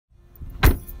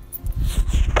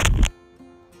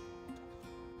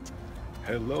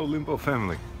Hello Lympo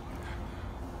family.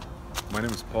 My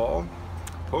name is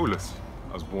Paulius.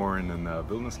 I was born in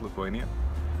Vilnius, Lithuania.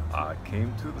 I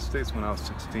came to the States when I was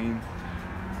 16.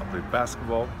 I played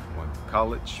basketball, went to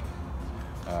college,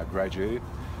 graduated,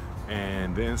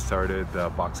 and then started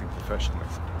boxing professionally.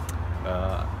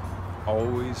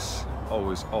 Always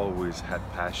had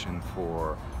passion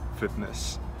for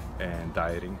fitness and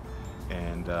dieting,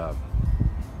 and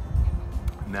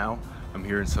now I'm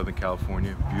here in Southern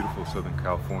California, beautiful Southern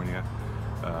California,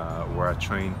 where I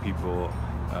train people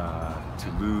to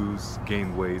lose,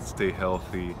 gain weight, stay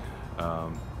healthy,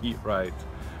 eat right.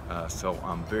 So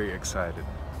I'm very excited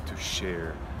to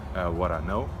share what I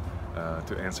know,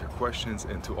 to answer questions,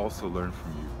 and to also learn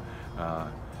from you.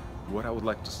 What I would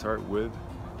like to start with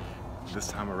this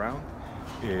time around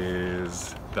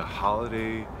is the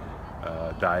holiday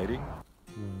dieting.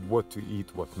 What to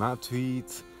eat, what not to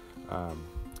eat,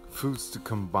 foods to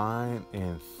combine,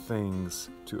 and things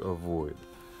to avoid.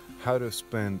 How to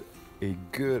spend a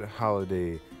good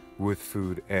holiday with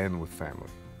food and with family.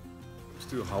 Let's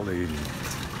do holiday eating.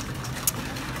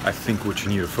 I think what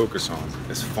you need to focus on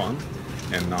is fun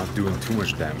and not doing too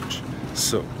much damage.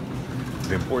 So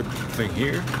the important thing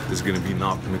here is going to be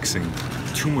not mixing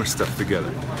too much stuff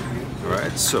together.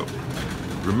 Alright, so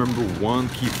remember one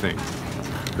key thing.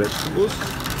 Vegetables,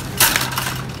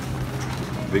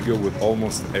 they go with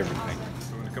almost everything.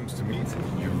 So when it comes to meat,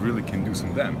 you really can do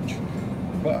some damage.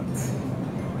 But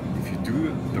if you do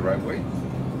it the right way,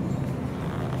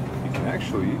 you can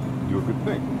actually do a good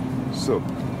thing. So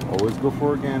always go for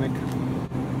organic.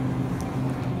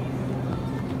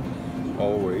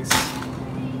 Always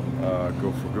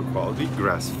go for good quality,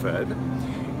 grass-fed.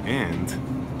 And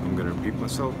I'm gonna repeat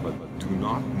myself, but do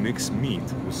not mix meat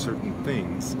with certain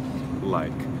things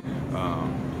like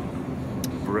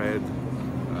bread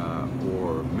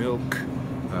or milk,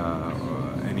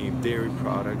 any dairy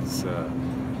products.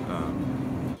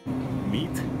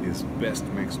 Meat is best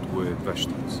mixed with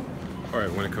vegetables.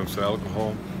 Alright, when it comes to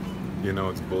alcohol, you know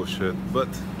it's bullshit, but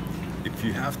if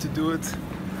you have to do it,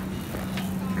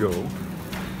 go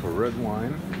for red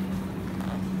wine.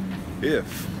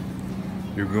 If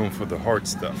you're going for the hard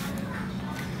stuff,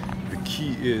 the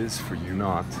key is for you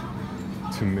not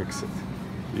to mix it.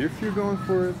 If you're going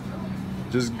for it,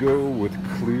 just go with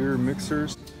clear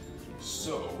mixers.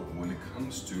 So when it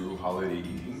comes to holiday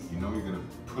eating, you know you're gonna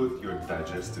put your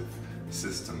digestive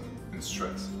system in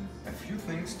stress. A few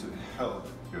things to help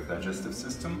your digestive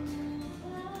system,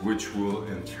 which will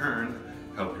in turn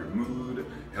help your mood,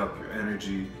 help your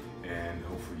energy, and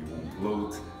hopefully you won't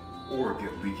bloat or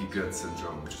get leaky gut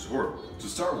syndrome, which is horrible. To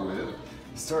start with,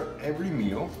 start every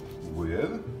meal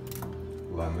with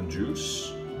lemon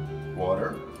juice,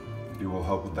 water. It will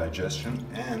help with digestion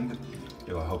and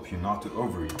it will help you not to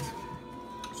overeat.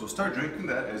 So start drinking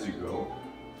that as you go.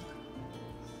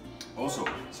 Also,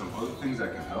 some other things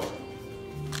that can help.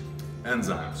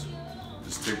 Enzymes.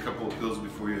 Just take a couple of pills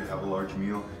before you have a large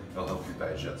meal. It'll help you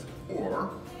digest.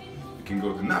 Or you can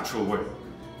go the natural way,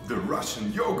 the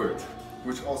Russian yogurt,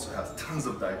 which also has tons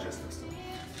of digestive stuff.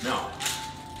 Now,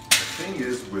 the thing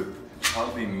is with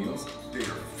holiday meals, they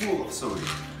are full of sodium.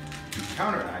 To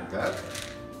counteract that,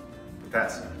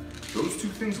 potassium. Those two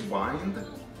things bind,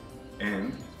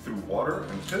 and through water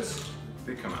and piss,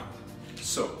 they come out.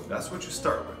 So that's what you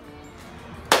start with.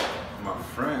 My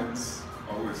friends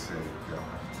always say they don't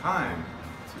have time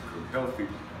to cook healthy.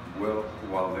 Well,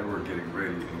 while they were getting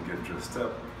ready and getting dressed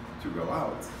up to go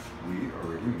out, we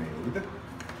already made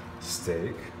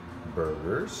steak,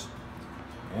 burgers,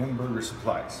 and burger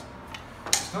supplies.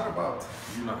 It's not about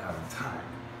you not having time.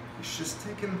 It's just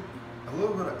taking a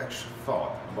little bit of extra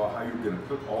thought about how you're going to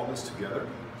put all this together.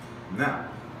 Now,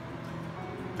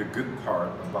 the good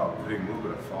part about putting a little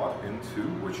bit of thought into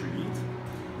what you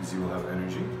eat is you will have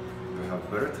energy, you'll have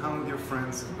better time with your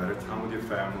friends, better time with your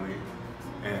family,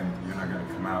 and you're not going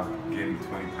to come out gaining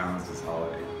 20 pounds this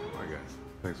holiday. Alright guys,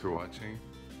 thanks for watching.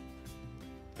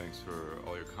 Thanks for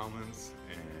all your comments,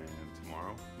 and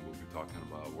tomorrow we'll be talking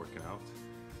about working out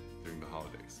during the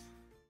holidays.